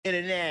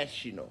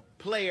International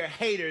player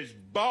haters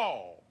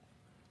ball.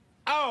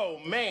 Oh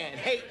man,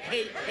 hate.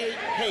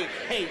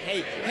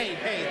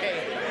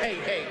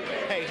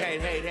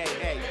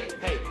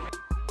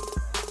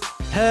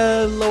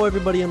 Hello,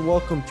 everybody, and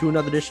welcome to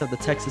another edition of the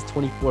Texas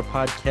 24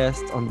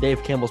 podcast on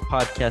Dave Campbell's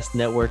podcast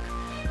network.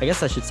 I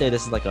guess I should say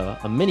this is like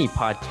a mini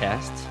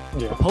podcast,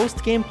 a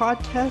post-game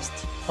podcast.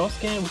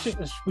 Post-game,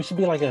 we should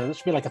be like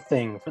a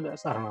thing for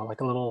this. I don't know, like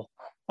a little.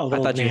 I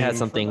thought you had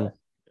something.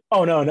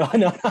 Oh no.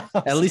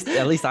 At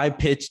least I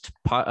pitched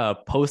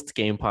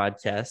post-game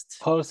podcast.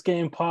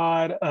 Post-game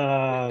pod,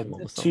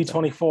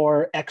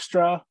 T24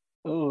 extra.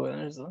 Ooh,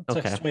 there's a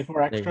Texas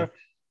 24 extra.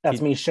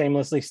 That's me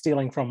shamelessly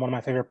stealing from one of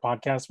my favorite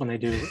podcasts when they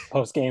do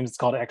post games. It's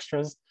called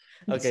Extras.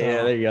 Okay,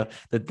 yeah, there you go.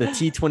 The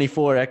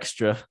T24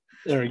 extra.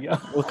 There you go.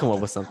 We'll come up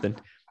with something.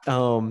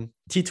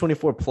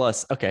 T24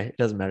 plus. Okay, it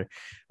doesn't matter.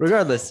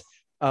 Regardless,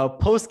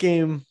 post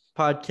game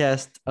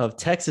podcast of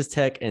Texas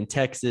Tech and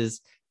Texas.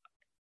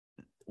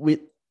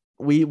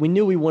 We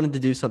knew we wanted to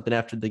do something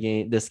after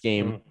this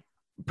game,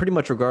 pretty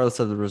much regardless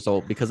of the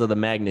result because of the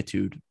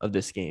magnitude of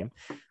this game.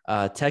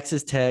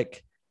 Texas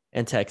Tech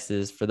and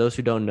Texas, for those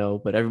who don't know,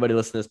 but everybody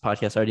listening to this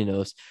podcast already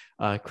knows,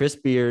 Chris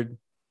Beard,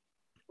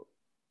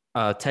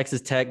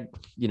 Texas Tech,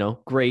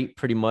 great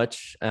pretty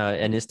much,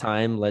 and his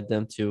time led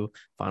them to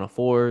Final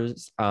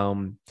Fours,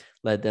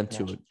 led them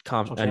to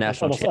a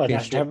national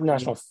championship.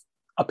 National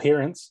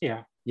appearance,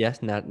 yeah.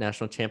 Yes,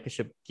 national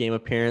championship game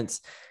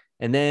appearance.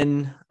 And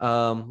then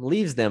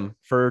leaves them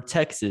for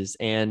Texas.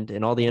 And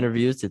in all the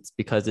interviews, it's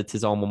because it's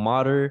his alma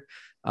mater.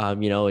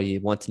 He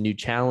wants a new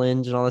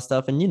challenge and all that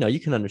stuff. And, you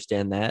can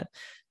understand that.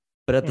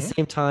 But at the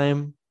same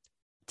time,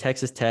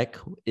 Texas Tech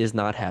is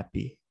not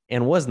happy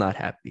and was not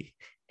happy.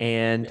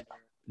 And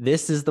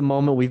this is the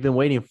moment we've been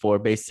waiting for,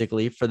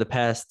 basically, for the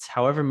past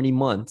however many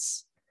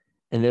months.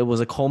 And it was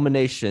a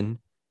culmination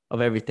of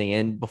everything.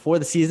 And before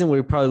the season, we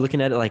were probably looking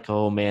at it like,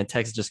 oh man,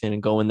 Texas is just going to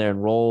go in there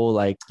and roll.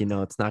 Like,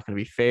 it's not going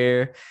to be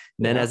fair.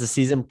 And then as the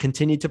season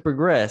continued to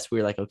progress, we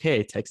were like,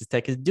 okay, Texas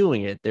Tech is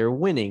doing it. They're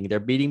winning.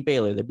 They're beating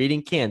Baylor. They're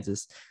beating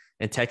Kansas.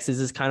 And Texas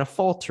is kind of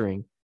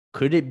faltering.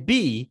 Could it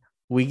be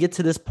we get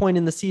to this point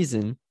in the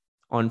season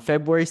on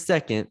February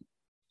 2nd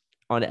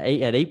at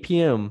 8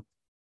 p.m.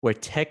 where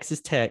Texas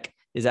Tech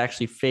is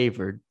actually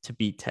favored to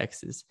beat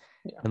Texas?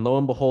 Yeah. And lo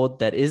and behold,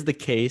 that is the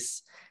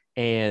case.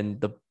 And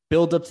the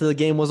build up to the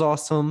game was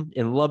awesome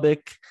in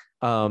Lubbock.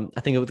 I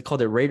think they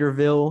called it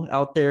Raiderville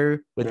out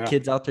there with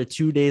kids out there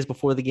 2 days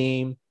before the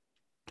game.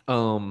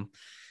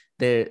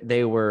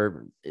 They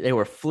were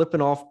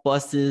flipping off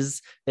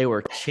buses. They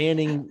were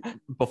chanting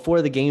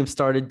before the game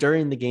started,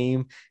 during the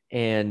game,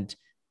 and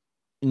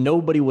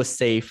nobody was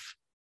safe.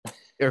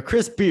 Or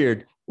Chris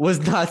Beard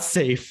was not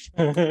safe.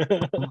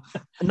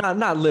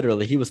 Not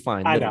literally, he was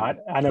fine. I know,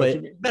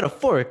 but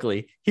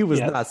metaphorically, he was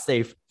not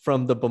safe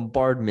from the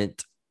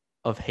bombardment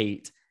of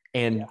hate.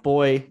 And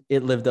boy,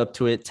 it lived up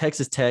to it.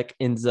 Texas Tech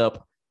ends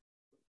up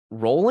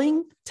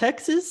rolling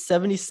Texas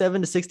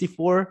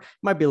 77-64.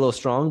 Might be a little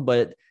strong,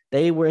 but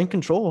they were in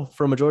control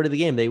for a majority of the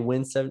game. They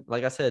win,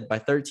 like I said, by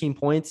 13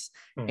 points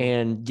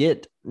and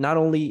get not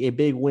only a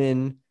big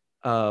win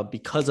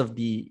because of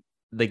the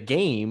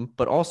game,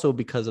 but also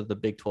because of the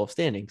Big 12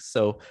 standings.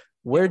 So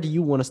where do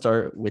you want to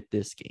start with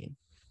this game?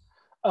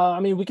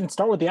 We can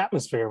start with the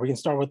atmosphere. We can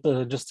start with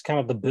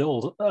the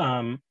build.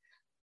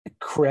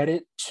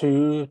 Credit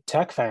to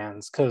Tech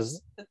fans,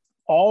 because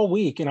all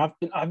week, and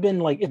I've been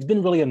like, it's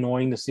been really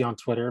annoying to see on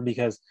Twitter,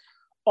 because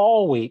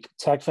all week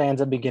Tech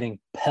fans have been getting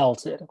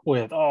pelted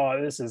with, oh,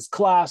 this is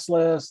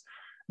classless.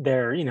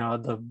 They're,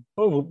 I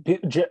believe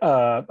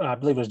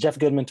it was Jeff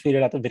Goodman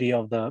tweeted out the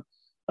video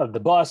of the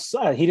bus.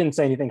 He didn't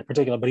say anything in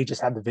particular, but he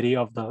just had the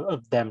video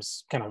of them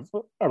kind of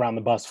around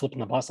the bus, flipping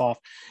the bus off,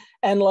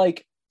 and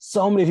like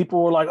so many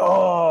people were like,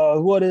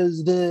 oh, what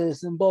is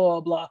this, and blah blah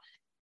blah.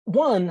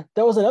 One,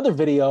 there was another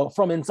video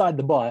from inside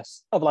the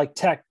bus of like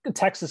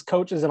Texas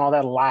coaches and all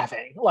that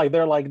laughing. Like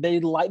they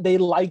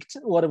liked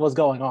what was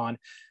going on.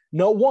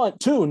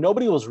 Two,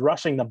 nobody was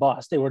rushing the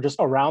bus. They were just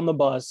around the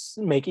bus,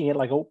 making it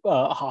like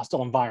a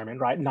hostile environment,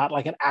 right? Not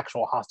like an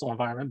actual hostile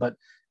environment, but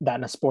that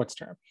in a sports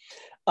term.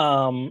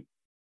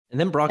 And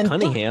then Brock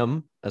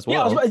Cunningham as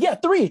well.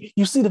 Three.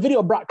 You see the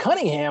video of Brock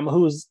Cunningham,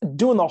 who's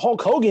doing the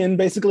Hulk Hogan,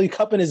 basically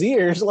cupping his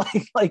ears,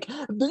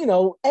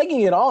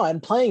 egging it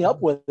on, playing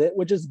up with it,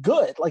 which is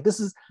good. Like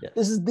these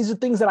are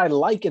things that I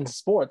like in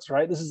sports,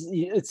 right?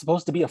 It's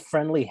supposed to be a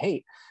friendly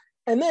hate.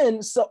 And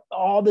then so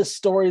all this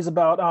stories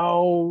about,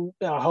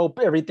 I hope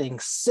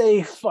everything's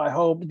safe. I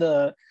hope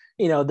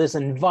this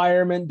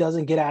environment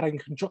doesn't get out of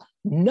control.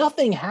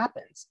 Nothing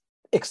happens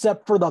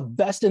except for the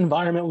best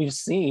environment we've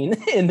seen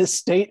in this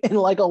state in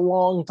like a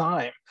long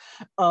time.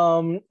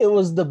 It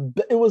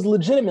was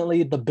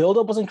legitimately, the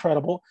buildup was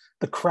incredible.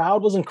 The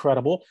crowd was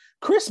incredible.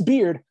 Chris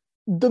Beard,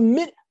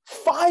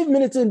 5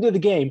 minutes into the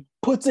game,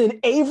 puts in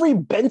Avery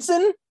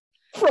Benson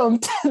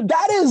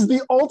that is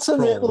the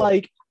ultimate,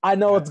 like, I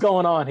know what's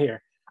going on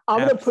here.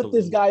 I'm going to put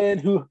this guy in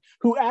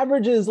who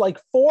averages like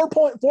 4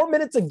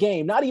 minutes a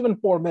game, not even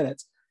 4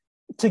 minutes,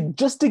 to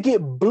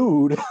get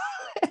booed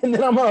and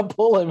then I'm gonna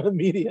pull him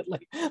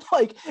immediately.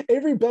 Like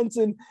Avery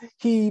Benson,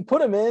 he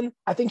put him in.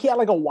 I think he had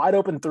like a wide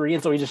open three,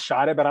 and so he just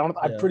shot it. But I'm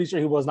pretty sure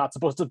he was not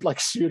supposed to like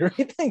shoot or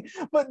anything.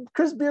 But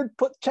Chris Beard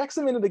checks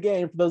him into the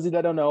game. For those of you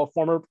that don't know, a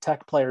former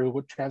Tech player who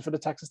would transfer to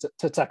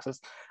Texas.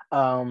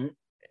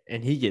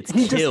 And he gets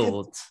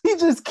killed. He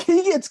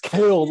gets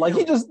killed. Like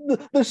he just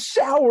the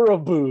shower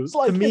of booze.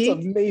 Like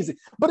it's amazing.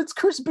 But it's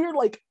Chris Beard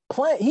like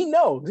playing. He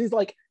knows. He's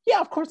like,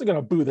 yeah, of course they're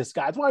gonna boo this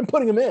guy. That's why I'm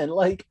putting him in.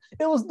 Like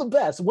it was the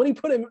best. When he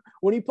put him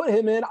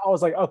in, I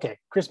was like, okay,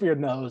 Chris Beard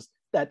knows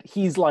that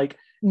he's like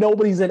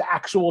nobody's in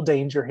actual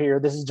danger here.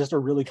 This is just a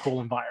really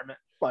cool environment.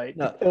 Like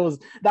it was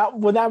that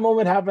when that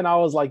moment happened, I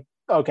was like,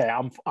 okay,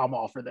 I'm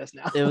all for this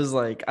now. It was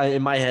like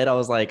in my head, I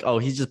was like, oh,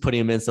 he's just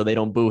putting him in so they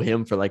don't boo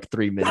him for like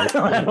 3 minutes.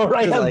 I know,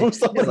 right? Boo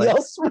somebody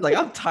else. Like,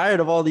 I'm tired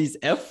of all these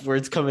F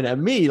words coming at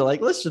me.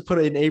 Like, let's just put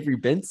in Avery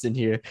Benson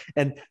here.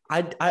 And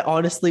I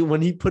honestly,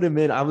 when he put him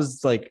in, I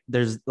was like,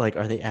 there's like,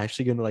 are they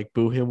actually gonna like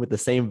boo him with the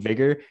same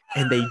vigor?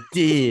 And they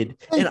did.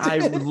 I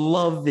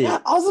love it.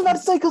 I was about to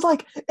say, because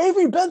like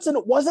Avery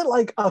Benson wasn't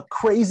like a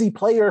crazy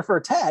player for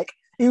Tech.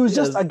 He was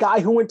just a guy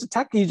who went to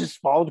Tech. He just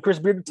followed Chris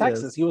Beard to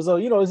Texas. Yes. He was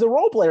he's a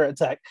role player at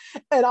Tech.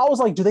 And I was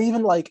like, do they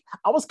even like,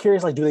 I was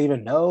curious, like, do they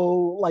even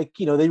know, like,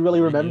 they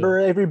really remember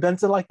Avery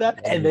Benson like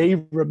that? And they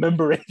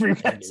remember Avery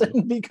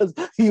Benson because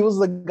he was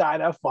the guy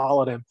that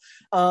followed him.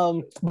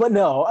 But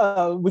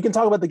no, we can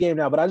talk about the game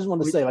now, but I just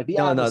want to say like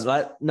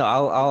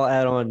I'll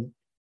add on.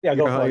 Yeah,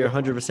 you're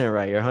 100%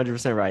 right. You're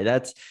 100%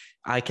 right.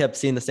 I kept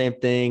seeing the same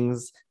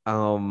things.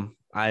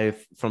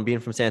 From being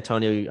from San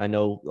Antonio, I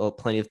know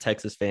plenty of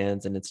Texas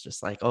fans, and it's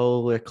just like,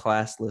 oh, they're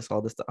classless,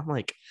 all this stuff. I'm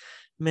like,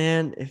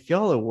 man, if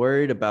y'all are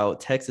worried about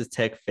Texas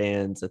Tech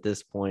fans at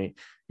this point,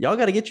 y'all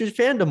got to get your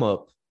fandom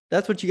up.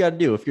 That's what you got to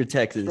do if you're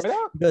Texas,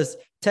 because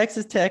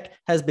Texas Tech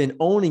has been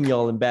owning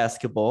y'all in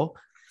basketball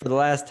for the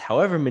last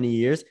however many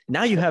years.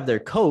 Now you have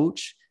their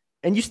coach,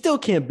 and you still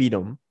can't beat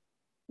them,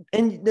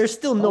 and there's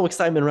still no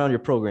excitement around your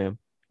program.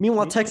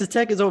 Meanwhile, Texas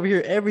Tech is over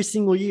here every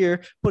single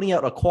year putting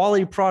out a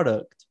quality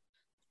product.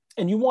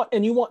 And you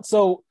want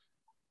so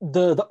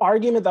the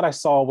argument that I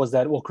saw was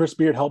that, well, Chris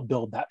Beard helped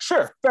build that.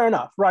 Sure, fair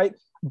enough, right?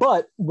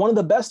 But one of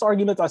the best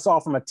arguments I saw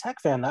from a Tech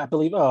fan, I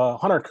believe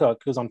Hunter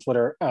Cook, who's on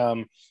Twitter,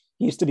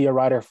 he used to be a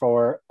writer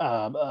for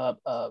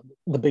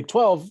the Big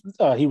 12.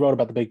 He wrote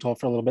about the Big 12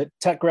 for a little bit,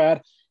 Tech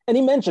grad. And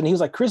he mentioned, he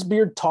was like, Chris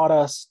Beard taught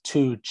us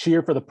to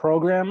cheer for the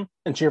program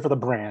and cheer for the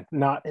brand,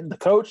 not the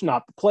coach,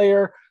 not the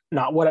player,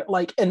 not what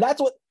and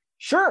that's what,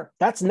 sure,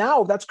 that's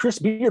Chris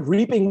Beard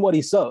reaping what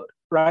he sowed.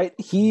 Right?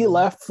 He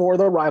left for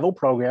the rival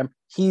program.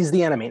 He's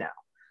the enemy now.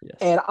 Yes.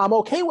 And I'm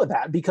okay with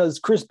that because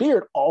Chris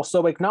Beard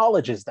also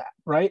acknowledges that,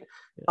 right?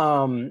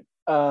 Yes.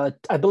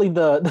 I believe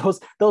there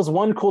was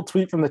one cool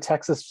tweet from the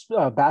Texas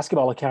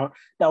basketball account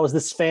that was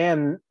this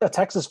fan, a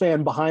Texas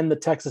fan behind the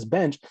Texas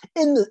bench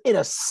in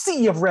a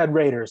sea of Red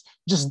Raiders,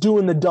 just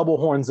doing the double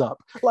horns up,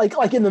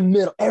 like in the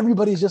middle.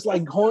 Everybody's just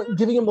like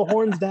giving him the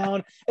horns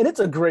down, and it's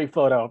a great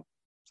photo.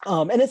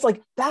 And it's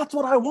like, that's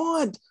what I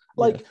want.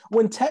 Like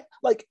when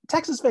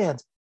Texas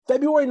fans,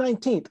 February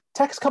 19th,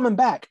 Tech's coming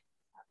back.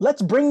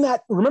 Let's bring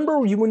that. Remember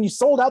when you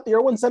sold out the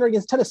Irwin Center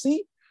against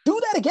Tennessee? Do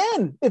that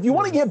again. If you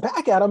want to get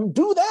back at them,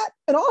 do that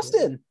in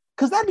Austin.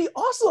 Because that'd be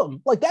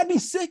awesome. Like that'd be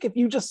sick if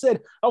you just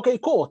said, okay,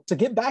 cool. To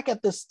get back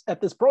at this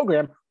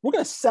program, we're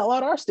going to sell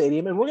out our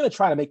stadium and we're going to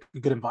try to make a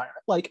good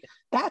environment. Like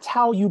that's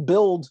how you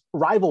build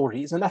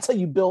rivalries, and that's how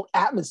you build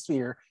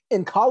atmosphere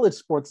in college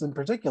sports in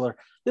particular.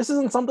 This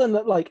isn't something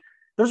that like,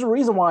 there's a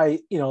reason why,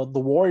 the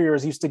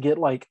Warriors used to get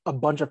like a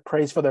bunch of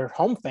praise for their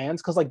home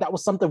fans, because like that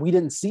was something we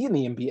didn't see in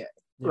the NBA,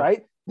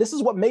 right? This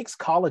is what makes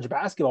college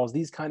basketball is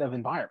these kind of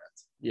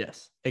environments.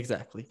 Yes,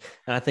 exactly.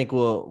 And I think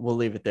we'll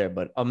leave it there,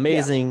 but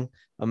amazing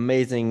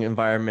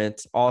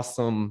environment,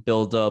 awesome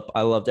build up.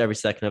 I loved every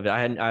second of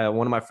it.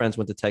 One of my friends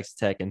went to Texas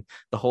Tech, and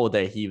the whole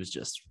day he was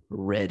just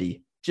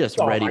ready for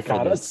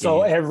this.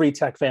 So every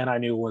Tech fan I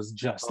knew was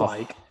just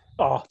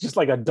just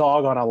like a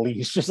dog on a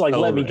leash. Just like,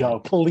 let me go,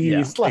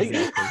 please. Yeah,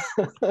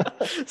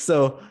 exactly.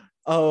 So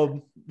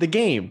the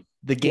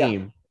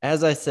game,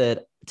 as I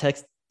said,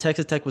 Texas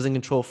Tech was in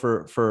control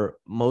for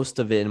most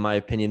of it, in my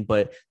opinion,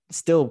 but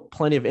still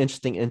plenty of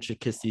interesting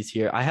intricacies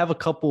here. I have a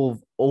couple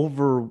of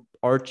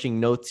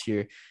overarching notes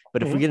here,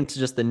 but if we get into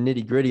just the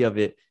nitty gritty of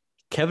it,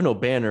 Kevin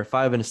O'Banner,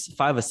 5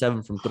 of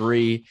 7 from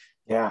 3.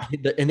 Yeah.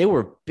 And they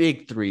were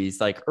big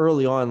threes, like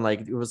early on,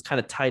 like it was kind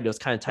of tight.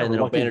 And then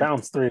O'Banner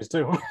bounce threes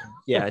too.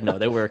 Yeah, no,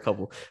 there were a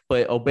couple,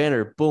 but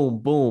O'Banner, boom,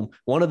 boom.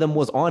 One of them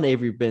was on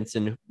Avery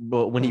Benson,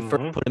 but when he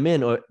first put him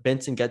in,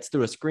 Benson gets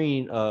through a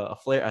screen, a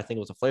flare. I think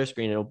it was a flare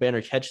screen, and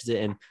O'Banner catches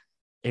it, and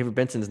Avery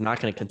Benson is not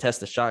going to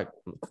contest the shot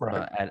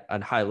at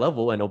a high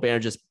level, and O'Banner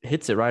just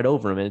hits it right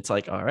over him, and it's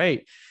like, all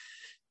right.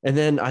 And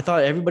then I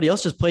thought everybody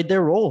else just played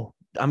their role.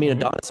 I mean,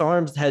 Adonis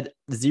Arms had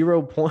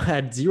 0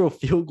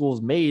 field goals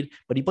made,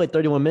 but he played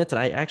 31 minutes, and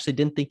I actually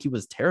didn't think he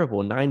was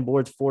terrible. 9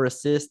 boards, 4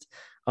 assists,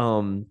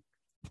 2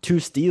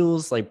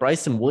 steals. Like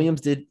Bryson Williams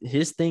did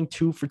his thing,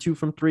 2 for 2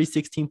 from 3,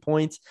 16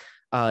 points.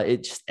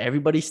 It just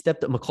everybody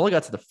stepped up. McCullough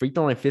got to the free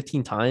throw line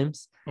 15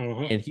 times.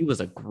 Mhm. and he was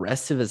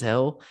aggressive as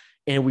hell.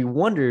 And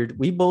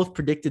we both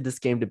predicted this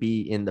game to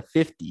be in the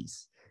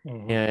 50s.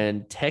 Mhm.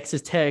 And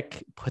Texas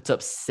Tech puts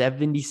up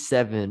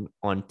 77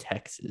 on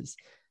Texas.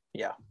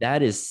 Yeah.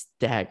 That is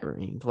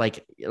staggering.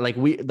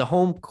 The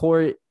home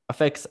court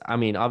affects, I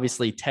mean,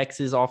 obviously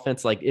Texas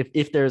offense, like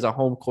if there's a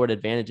home court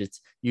advantage, it's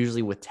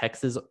usually with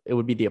Texas, it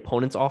would be the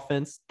opponent's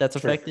offense that's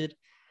Sure. affected.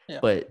 Yeah.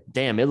 But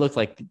damn, it looked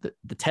like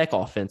the Tech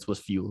offense was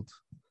fueled.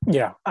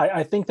 Yeah.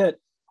 I think that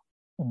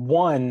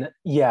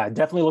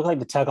definitely looked like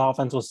the Tech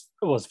offense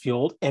was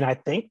fueled. And I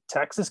think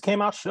Texas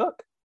came out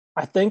shook.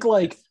 I think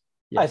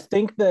I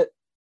think that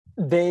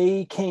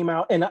they came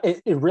out and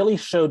it really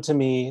showed to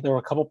me. There were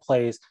a couple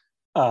plays.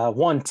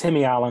 One,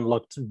 Timmy Allen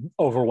looked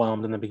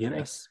overwhelmed in the beginning.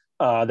 Yes.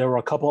 There were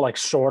a couple like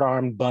short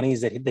arm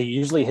bunnies that they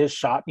usually his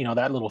shot,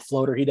 that little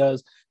floater he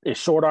does, they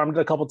short armed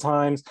it a couple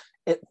times.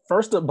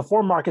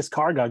 Before Marcus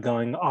Carr got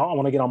going, I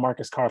want to get on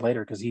Marcus Carr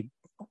later because he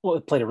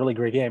played a really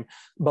great game.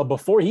 But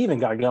before he even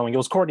got going, it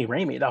was Courtney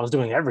Ramey that was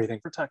doing everything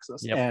for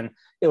Texas. Yep. And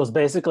it was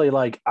basically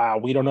like,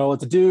 we don't know what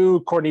to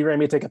do. Courtney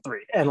Ramey take a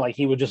three. And like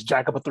he would just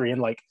jack up a three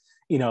and like,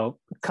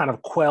 kind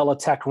of quell a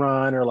Tech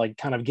run or like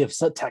kind of give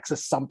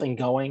Texas something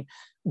going.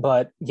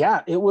 But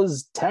yeah, it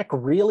was Tech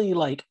really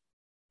like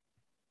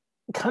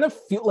kind of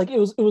feel like it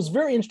was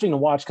very interesting to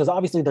watch because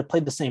obviously they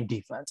played the same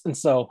defense. And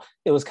so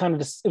it was kind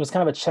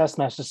of a chess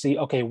match to see,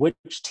 okay,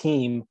 which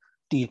team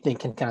do you think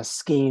can kind of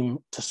scheme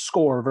to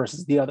score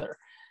versus the other?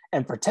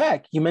 And for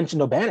Tech, you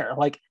mentioned O'Banner.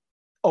 Like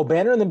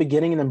O'Banner in the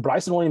beginning and then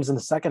Bryson Williams in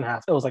the second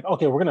half, it was like,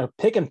 okay, we're going to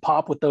pick and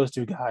pop with those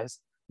two guys.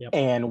 Yep.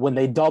 And when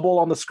they double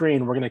on the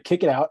screen, we're going to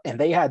kick it out. And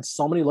they had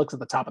so many looks at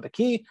the top of the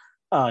key.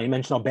 You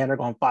mentioned O'Banner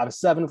going 5 of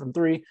 7 from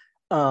 3.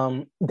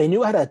 They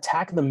knew how to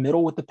attack the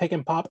middle with the pick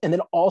and pop and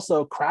then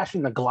also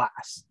crashing the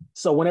glass.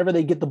 So whenever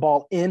they get the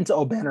ball into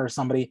O'Banner or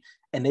somebody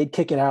and they'd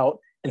kick it out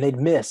and they'd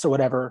miss or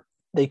whatever,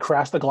 they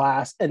crashed the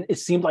glass. And it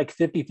seemed like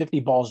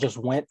 50-50 balls just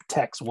went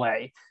Tech's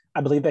way.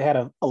 I believe they had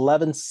a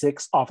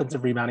 11-6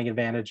 offensive rebounding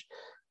advantage,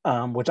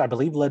 which I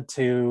believe led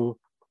to,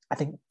 I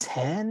think,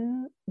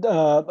 10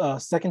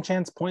 second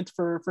chance points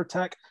for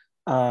Tech.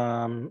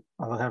 I'll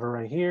have it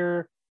right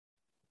here.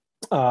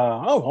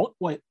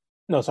 Wait.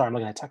 No, sorry, I'm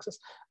looking at Texas.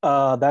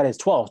 That is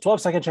 12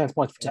 second chance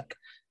points for Tech.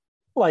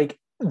 Like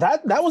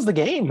that was the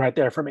game right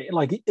there for me.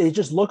 Like it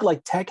just looked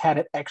like Tech had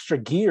an extra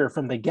gear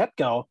from the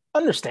get-go.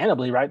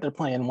 Understandably, right? They're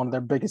playing one of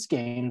their biggest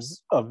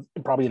games of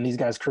probably in these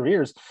guys'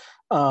 careers.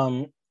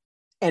 And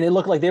it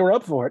looked like they were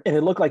up for it. And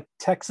it looked like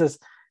Texas,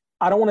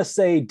 I don't want to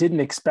say didn't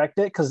expect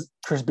it because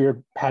Chris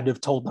Beard had to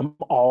have told them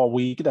all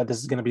week that this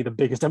is going to be the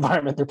biggest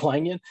environment they're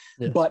playing in.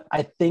 Yes. But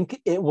I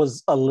think it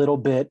was a little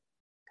bit,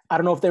 I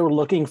don't know if they were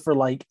looking for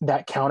like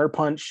that counter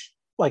punch,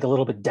 like a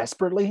little bit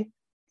desperately,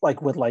 like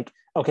with like,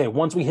 okay,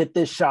 once we hit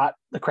this shot,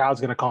 the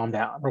crowd's going to calm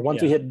down. Or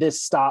once we hit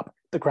this stop,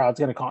 the crowd's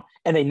going to calm.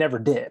 And they never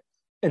did.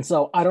 And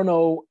so I don't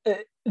know,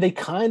 they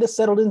kind of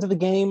settled into the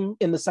game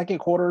in the second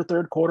quarter,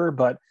 third quarter,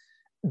 but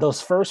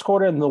those first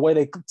quarter and the way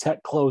they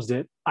Tech closed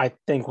it, I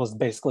think was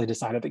basically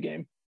decided the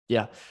game.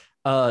 Yeah.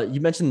 You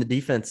mentioned the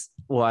defense.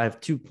 Well, I have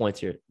 2 points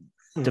here.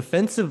 Mm-hmm.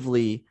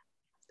 Defensively,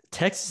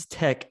 Texas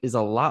Tech is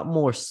a lot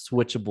more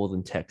switchable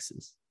than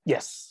Texas.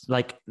 Yes.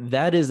 Like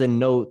that is a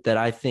note that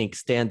I think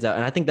stands out.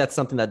 And I think that's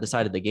something that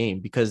decided the game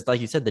because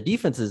like you said, the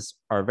defenses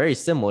are very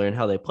similar in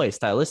how they play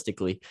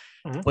stylistically,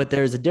 but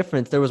there's a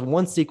difference. There was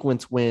one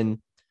sequence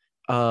when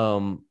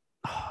I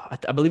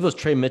believe it was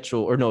Trey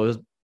Mitchell it was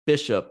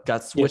Bishop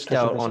got switched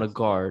out on a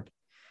guard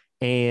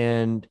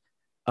and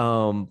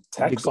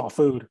Tech saw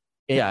food.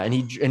 Yeah. And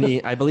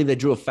he I believe they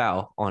drew a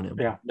foul on him.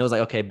 Yeah. And it was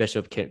like, okay,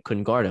 Bishop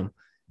couldn't guard him.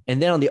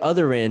 And then on the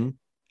other end,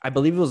 I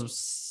think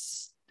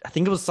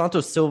it was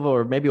Santos Silva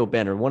or maybe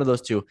O'Banner, one of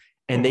those two,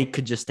 and they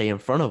could just stay in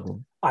front of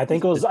him. I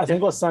think it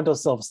was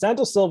Santos Silva.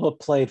 Santos Silva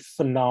played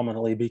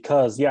phenomenally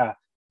because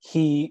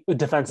he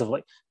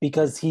defensively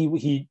because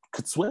he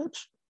could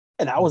switch,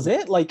 and that was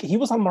it. Like he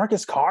was on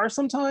Marcus Carr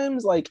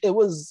sometimes. Like it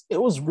was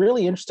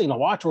really interesting to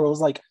watch. Where it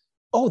was like,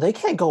 oh, they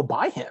can't go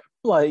by him.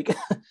 Like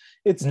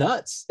it's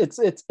nuts. It's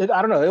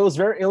I don't know.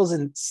 It was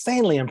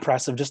insanely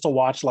impressive just to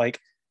watch like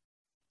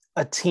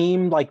a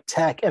team like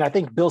Tech, and I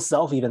think Bill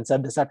Self even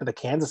said this after the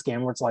Kansas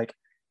game, where it's like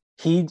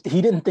he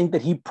didn't think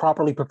that he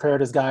properly prepared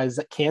his guys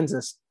at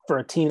Kansas for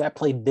a team that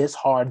played this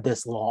hard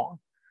this long,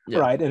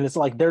 right? And it's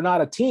like they're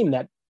not a team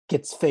that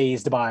gets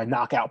phased by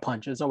knockout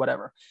punches or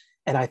whatever.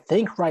 And I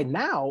think right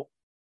now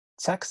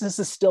Texas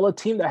is still a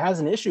team that has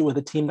an issue with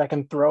a team that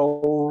can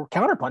throw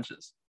counter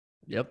punches.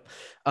 Yep.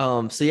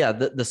 So yeah,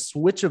 the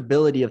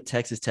switchability of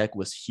Texas Tech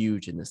was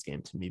huge in this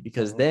game to me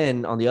because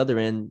then on the other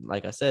end,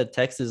 like I said,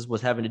 Texas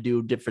was having to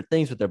do different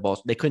things with their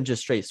balls. They couldn't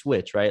just straight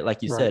switch, right?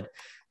 Like you said,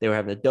 they were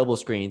having to double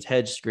screens,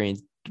 hedge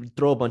screens,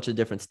 throw a bunch of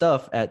different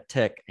stuff at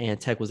Tech, and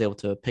Tech was able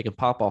to pick and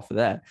pop off of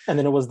that. And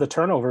then it was the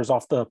turnovers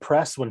off the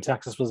press when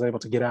Texas was able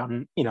to get out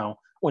and,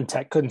 when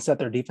Tech couldn't set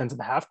their defense in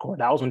the half court.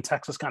 That was when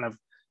Texas kind of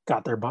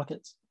got their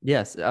buckets.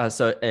 Yes.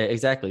 So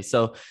exactly.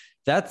 So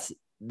that's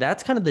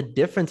kind of the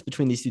difference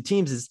between these two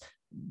teams is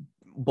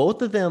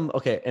both of them.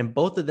 Okay. And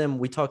both of them,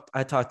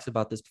 I talked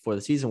about this before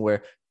the season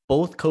where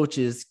both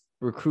coaches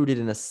recruited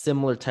in a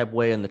similar type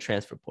way in the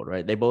transfer portal,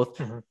 right? They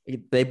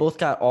both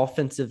got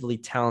offensively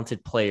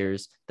talented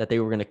players that they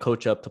were going to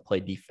coach up to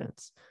play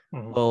defense.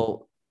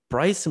 Well,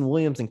 Bryson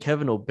Williams and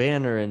Kevin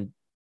O'Banner and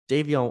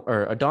Davion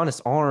or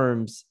Adonis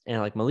Arms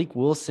and like Malik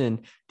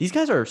Wilson, these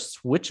guys are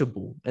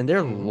switchable and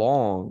they're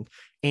long.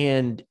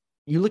 And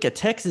you look at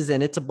Texas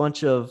and it's a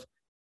bunch of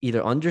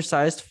either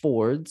undersized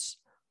forwards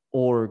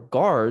or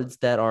guards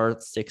that are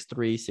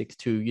 6'3",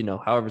 6'2", you know,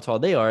 however tall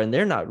they are, and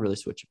they're not really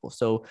switchable.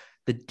 So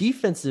the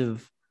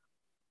defensive,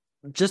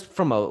 just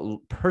from a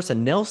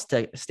personnel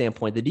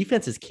standpoint, the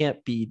defenses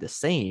can't be the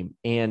same.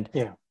 And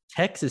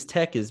Texas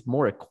Tech is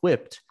more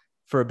equipped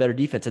for a better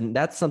defense. And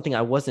that's something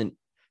I wasn't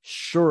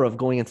sure of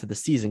going into the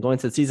season. Going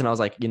into the season, I was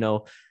like, you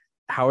know,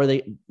 how are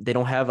they? They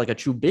don't have like a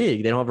true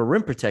big. They don't have a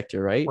rim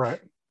protector, right? Right.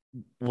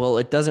 Well,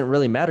 it doesn't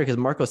really matter because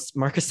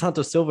Marcus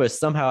Santos Silva is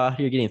somehow out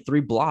here getting 3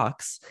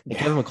 blocks, and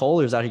Kevin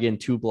McCullough is out here getting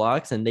 2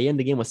 blocks, and they end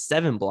the game with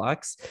 7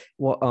 blocks.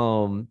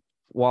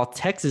 While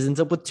Texas ends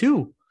up with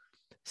 2.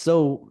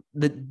 So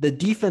the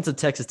defense of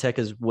Texas Tech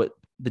is what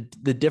the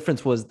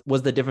difference was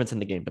the difference in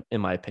the game,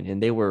 in my opinion.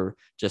 They were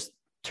just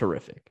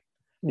terrific.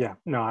 Yeah,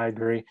 no, I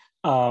agree.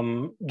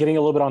 Getting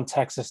a little bit on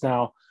Texas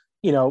now,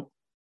 you know,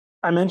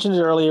 I mentioned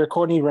it earlier,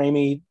 Courtney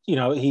Ramey, you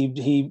know,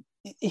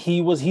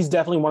 he's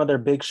definitely one of their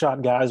big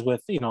shot guys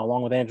with, you know,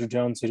 along with Andrew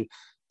Jones, who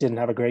didn't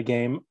have a great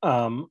game.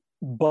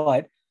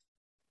 But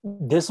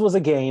this was a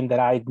game that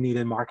I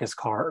needed Marcus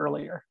Carr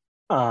earlier.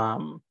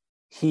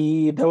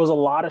 There was a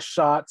lot of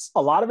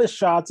his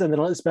shots, and then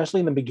especially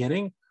in the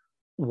beginning,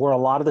 were a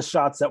lot of the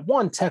shots that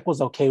Tech was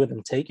okay with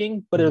him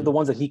taking, but they're the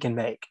ones that he can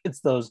make.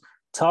 It's those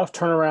tough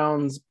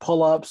turnarounds,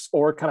 pull-ups,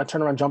 or kind of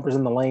turnaround jumpers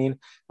in the lane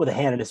with a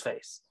hand in his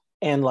face.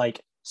 And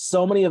like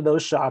so many of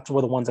those shots were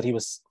the ones that he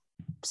was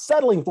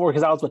settling for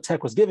because that was what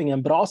Tech was giving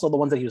him, but also the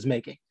ones that he was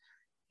making.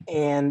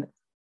 And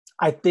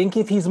I think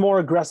if he's more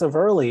aggressive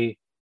early,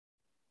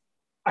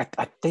 I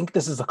think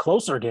this is a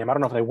closer game. I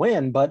don't know if they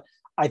win, but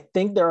I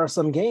think there are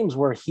some games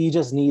where he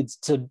just needs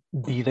to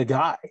be the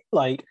guy.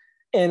 Like,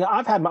 and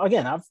I've had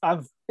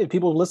if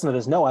people listen to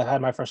this know I've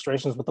had my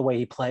frustrations with the way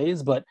he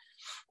plays, but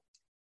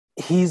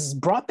he's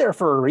brought there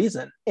for a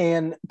reason.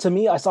 And to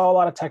me, I saw a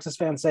lot of Texas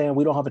fans saying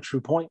we don't have a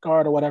true point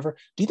guard or whatever.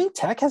 Do you think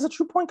Tech has a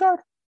true point guard?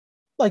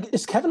 Like,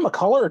 is Kevin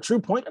McCullough a true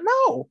point?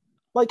 No.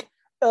 Like,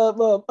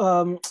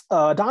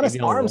 Adonis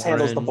Arms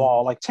handles the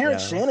ball. Like,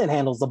 Terrence Shannon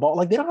handles the ball.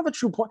 Like, they don't have a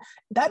true point.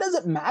 That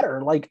doesn't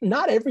matter. Like,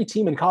 not every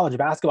team in college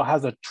basketball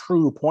has a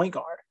true point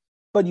guard,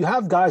 but you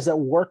have guys that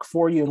work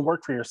for you and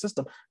work for your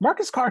system.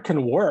 Marcus Carr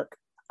can work.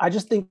 I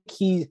just think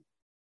he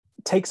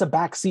takes a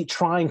back seat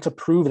trying to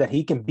prove that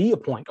he can be a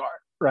point guard,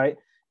 right?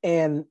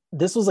 And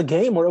this was a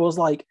game where it was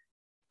like,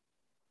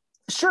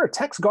 sure,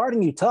 Tech's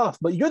guarding you tough,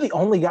 but you're the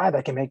only guy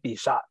that can make these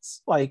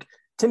shots. Like,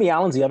 Timmy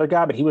Allen's the other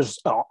guy, but he was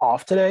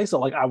off today. So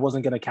like, I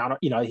wasn't going to count,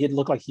 you know, he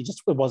looked like it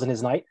wasn't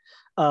his night.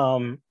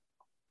 And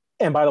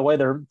by the way,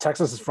 their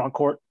Texas's front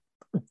court,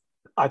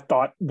 I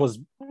thought was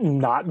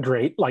not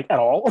great, like at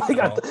all. Like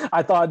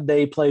I thought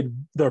they played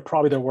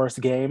probably their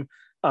worst game.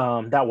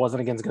 That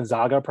wasn't against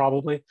Gonzaga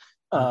probably.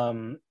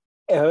 And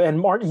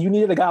Mark, you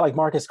needed a guy like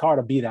Marcus Carr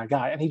to be that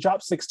guy. And he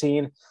dropped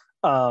 16.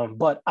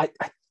 But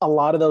a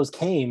lot of those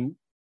came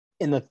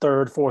in the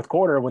third, fourth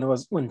quarter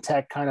when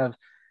Tech kind of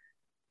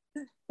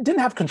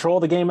didn't have control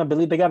of the game. I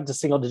believe they got into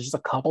single digits a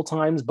couple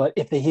times, but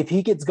if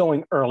he gets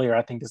going earlier,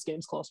 I think this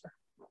game's closer.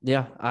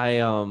 Yeah,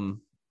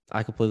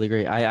 I completely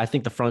agree. I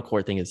think the front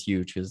court thing is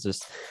huge because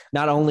just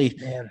not only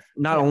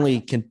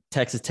can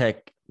Texas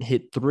Tech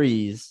hit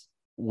threes,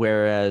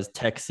 whereas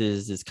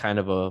Texas is kind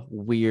of a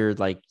weird,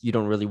 like you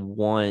don't really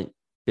want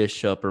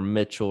Bishop or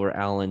Mitchell or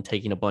Allen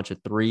taking a bunch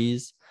of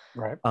threes.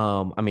 Right.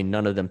 I mean,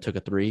 none of them took a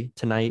 3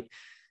 tonight.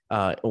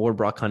 Or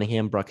Brock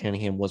Cunningham. Brock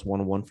Cunningham was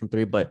 1-1 from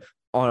 3, but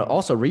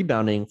also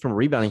rebounding, from a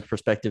rebounding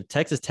perspective,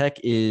 Texas Tech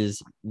is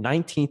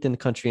 19th in the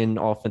country in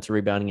offensive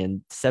rebounding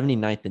and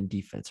 79th in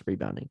defensive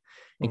rebounding.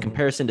 In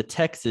comparison to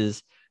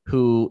Texas,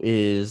 who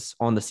is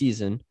on the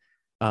season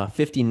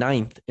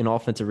 59th in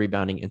offensive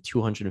rebounding and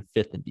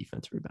 205th in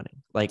defensive rebounding.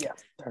 Like,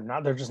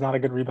 they're just not a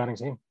good rebounding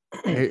team.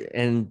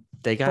 And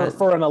they got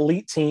for an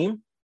elite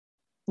team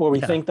where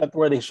we think that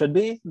where they should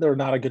be, they're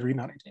not a good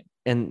rebounding team.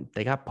 And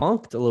they got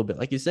punked a little bit.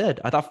 Like you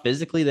said, I thought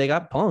physically they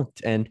got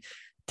punked, and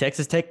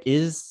Texas Tech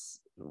is,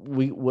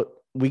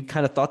 we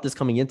kind of thought this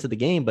coming into the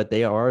game, but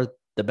they are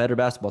the better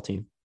basketball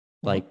team,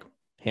 like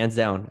hands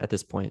down at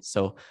this point.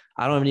 So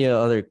I don't have any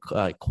other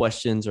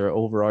questions or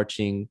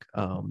overarching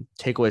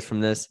takeaways from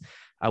this.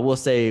 I will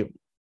say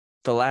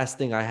the last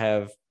thing I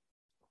have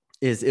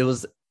is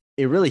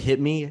it really hit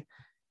me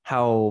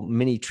how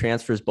many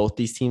transfers both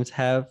these teams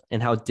have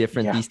and how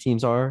different these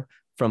teams are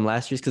from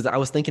last year's. Because I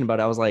was thinking about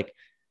it. I was like,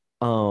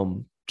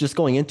 just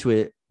going into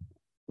it,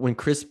 when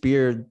Chris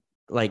Beard,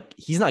 like,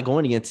 he's not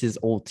going against his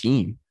old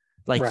team.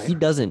 Like, he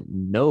doesn't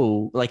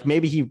know. Like,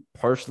 maybe he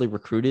partially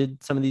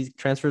recruited some of these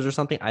transfers or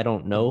something. I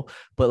don't know.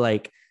 But,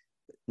 like,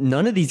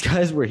 none of these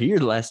guys were here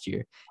last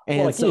year.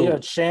 And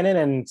Shannon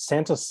and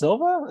Santos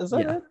Silva? Is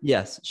that it?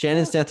 Yes.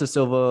 Shannon, Santos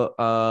Silva.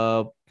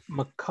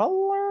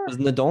 McCullough? Was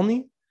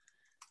Nadolny?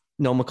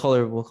 No,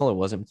 McCullough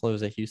wasn't. McCullough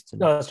was at Houston.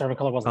 No, that's right.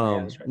 McCullough wasn't.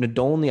 Yeah, that's right.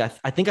 Nadolny,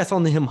 I think I saw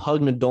him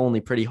hug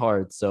Nadolny pretty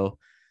hard. So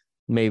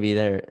maybe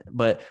there.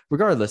 But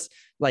regardless,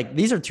 like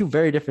these are two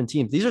very different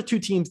teams. These are two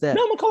teams that.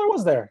 No, McCullough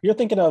was there. You're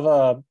thinking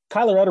of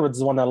Kyler Edwards,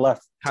 the one that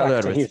left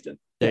to Houston.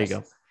 There you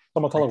go.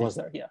 So McCullough was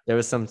there. Yeah. There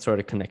was some sort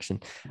of connection.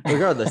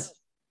 Regardless,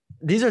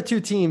 these are two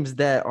teams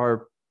that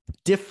are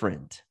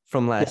different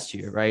from last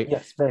year, right?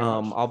 Yes, very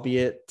much.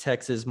 Albeit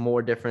Texas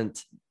more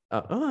different.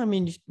 I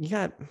mean, you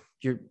got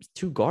your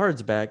two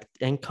guards back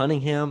and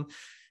Cunningham,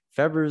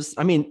 Fevers.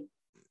 I mean,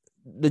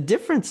 the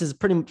difference is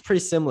pretty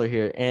similar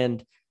here.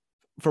 And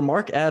for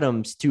Mark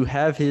Adams to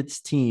have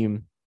his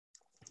team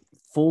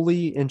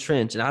fully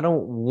entrenched, and I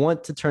don't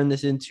want to turn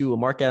this into a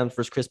Mark Adams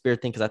versus Chris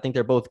Beard thing because I think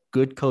they're both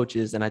good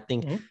coaches, and I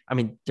think, I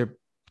mean,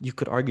 you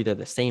could argue they're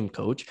the same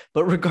coach,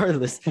 but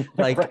regardless,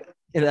 like right.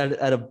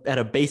 at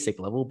a basic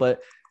level,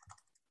 but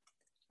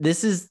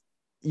this is.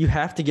 You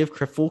have to give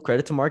full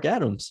credit to Mark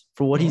Adams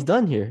for what he's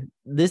done here.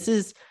 This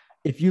is,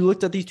 if you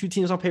looked at these two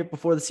teams on paper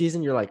before the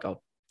season, you're like,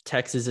 oh,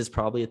 Texas is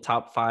probably a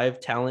top 5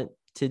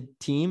 talented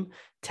team.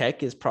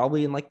 Tech is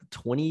probably in like the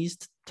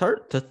 20s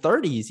to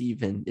 30s,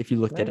 even if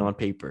you looked at it on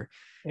paper.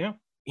 Yeah.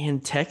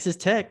 And Texas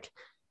Tech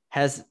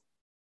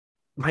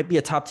might be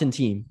a top 10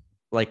 team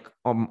like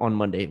on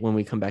Monday when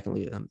we come back and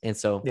look at them. And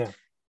so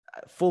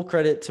full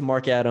credit to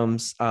Mark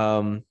Adams.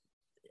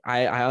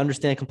 I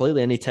understand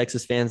completely any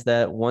Texas fans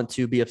that want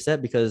to be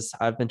upset because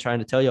I've been trying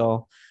to tell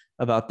y'all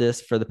about this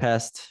for the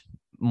past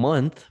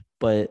month,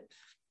 but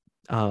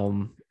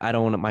I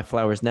don't want my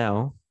flowers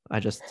now. I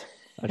just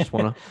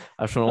want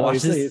to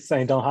watch this.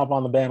 Saying don't hop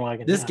on the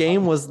bandwagon. This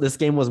game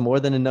was more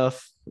than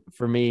enough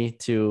for me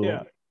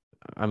to,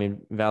 I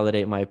mean,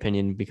 validate my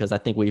opinion because I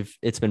think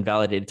it's been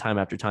validated time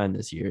after time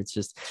this year. It's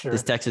just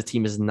this Texas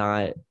team is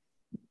not.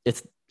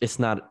 It's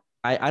not.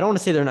 I don't want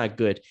to say they're not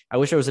good. I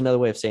wish there was another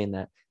way of saying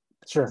that.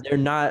 Sure. They're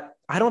not.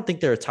 I don't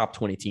think they're a top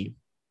 20 team.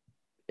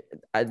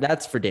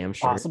 That's for damn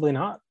sure. Possibly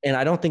not. And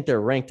I don't think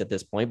they're ranked at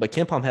this point, but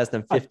KenPom has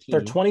them 15.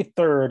 They're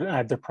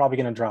 23rd. They're probably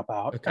going to drop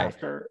out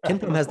after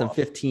KenPom has them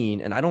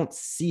 15, and I don't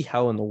see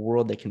how in the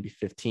world they can be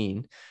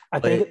 15.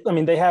 I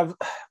mean, they have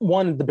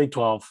won the Big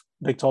 12.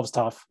 Big 12's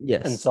tough.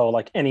 Yes. And so,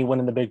 like, any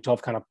win in the Big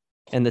 12 kind of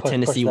and the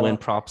Tennessee win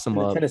props them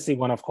up. The Tennessee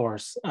win, of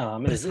course,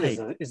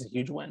 is a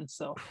huge win.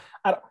 So,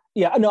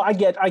 I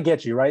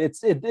get you, right?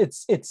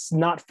 It's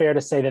not fair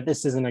to say that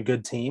this isn't a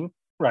good team,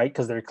 right?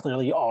 Because they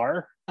clearly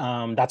are.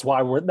 That's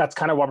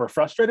kind of why we're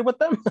frustrated with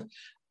them,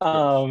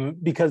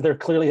 because they're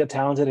clearly a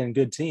talented and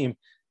good team.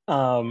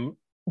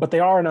 But they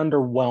are an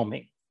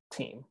underwhelming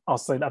team. I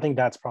think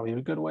that's probably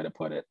a good way to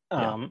put it.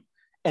 And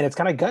it's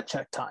kind of gut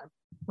check time,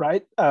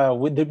 right?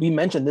 We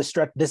mentioned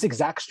this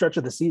exact stretch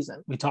of the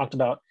season. We talked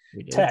about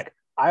Tech,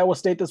 Iowa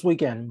State this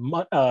weekend,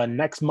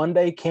 next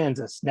Monday,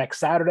 Kansas, next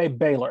Saturday,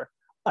 Baylor.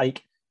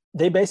 Like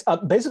they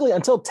basically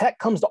until Tech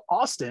comes to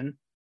Austin,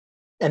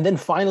 and then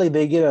finally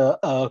they get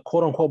a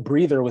quote unquote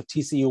breather with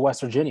TCU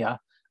West Virginia,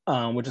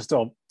 which is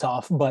still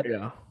tough. But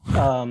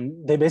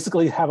they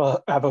basically have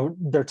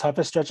their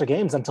toughest stretch of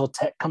games until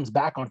Tech comes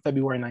back on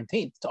February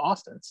 19th to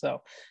Austin.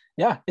 So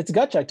yeah, it's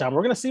gut check time.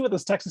 We're gonna see what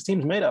this Texas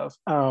team's made of.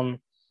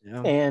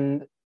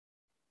 And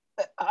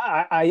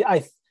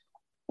I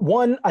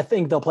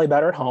think they'll play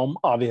better at home,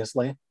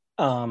 obviously,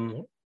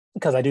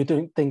 because I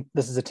do think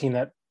this is a team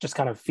that just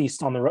kind of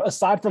feasts on the road.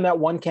 Aside from that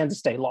one Kansas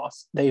State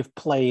loss, they've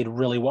played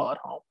really well at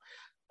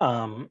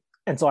home.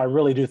 And so I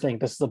really do think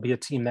this will be a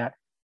team that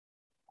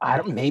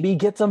maybe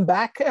gets them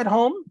back at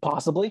home,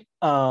 possibly.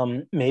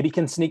 Maybe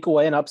can sneak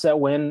away an upset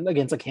win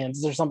against a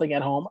Kansas or something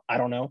at home. I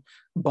don't know.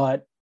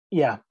 But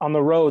yeah, on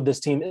the road, this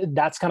team,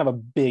 that's kind of a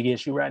big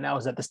issue right now,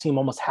 is that this team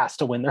almost has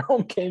to win their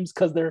home games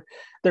because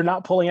they're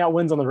not pulling out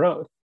wins on the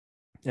road.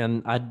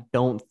 And I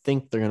don't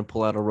think they're going to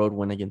pull out a road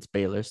win against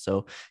Baylor.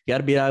 So you got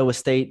to beat Iowa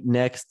State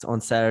next on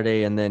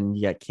Saturday, and then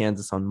you got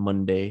Kansas on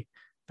Monday,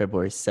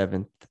 February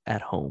 7th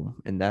at home.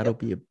 And that'll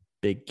be a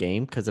big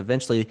game because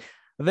eventually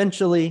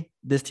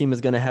this team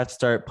is going to have to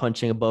start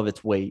punching above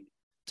its weight,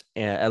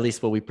 at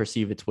least what we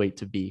perceive its weight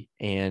to be.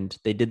 And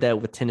they did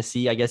that with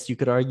Tennessee, I guess you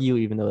could argue,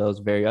 even though that was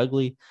very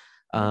ugly.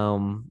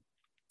 And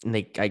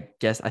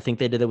I think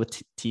they did it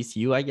with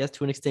TCU, I guess,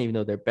 to an extent, even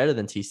though they're better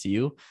than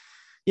TCU.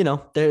 You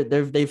know,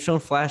 they've shown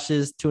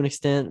flashes to an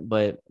extent,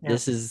 but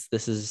this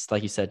is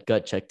like you said,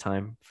 gut check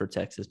time for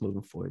Texas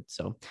moving forward.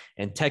 So,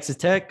 and Texas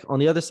Tech on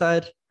the other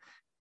side,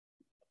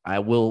 I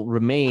will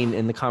remain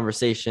in the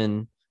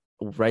conversation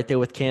right there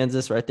with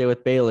Kansas, right there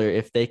with Baylor.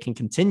 If they can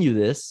continue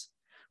this,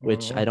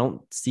 which I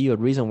don't see a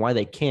reason why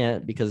they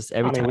can't, because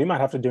we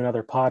might have to do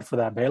another pod for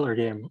that Baylor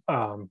game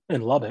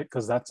in Lubbock,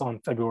 because that's on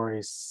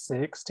February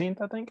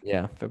 16th, I think.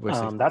 Yeah, February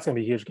 16th. That's gonna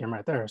be a huge game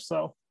right there.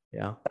 So.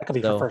 Yeah, that could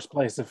be for first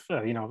place if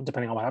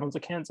depending on what happens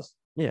with Kansas.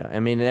 Yeah, I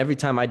mean, every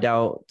time I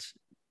doubt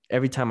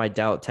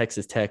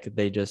Texas Tech,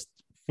 they just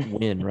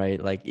win, right?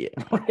 Like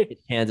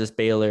Kansas,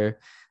 Baylor,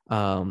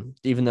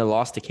 even their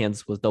loss to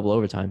Kansas was double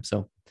overtime.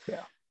 So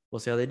we'll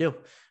see how they do.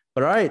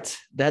 But all right,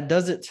 that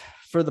does it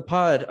for the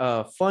pod.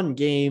 Fun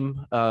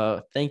game.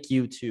 Thank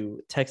you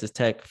to Texas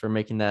Tech for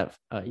making that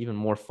even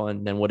more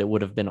fun than what it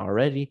would have been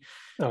already.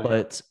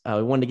 But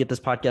we wanted to get this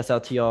podcast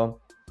out to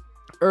y'all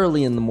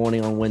early in the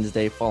morning on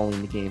Wednesday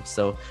following the game.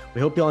 So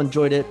we hope y'all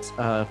enjoyed it.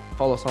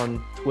 Follow us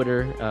on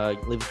Twitter.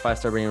 Leave a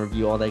 5-star rating,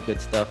 review, all that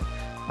good stuff.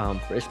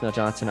 For Ishmael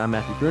Johnson, I'm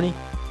Matthew Bruni,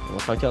 and we'll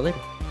talk to y'all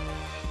later.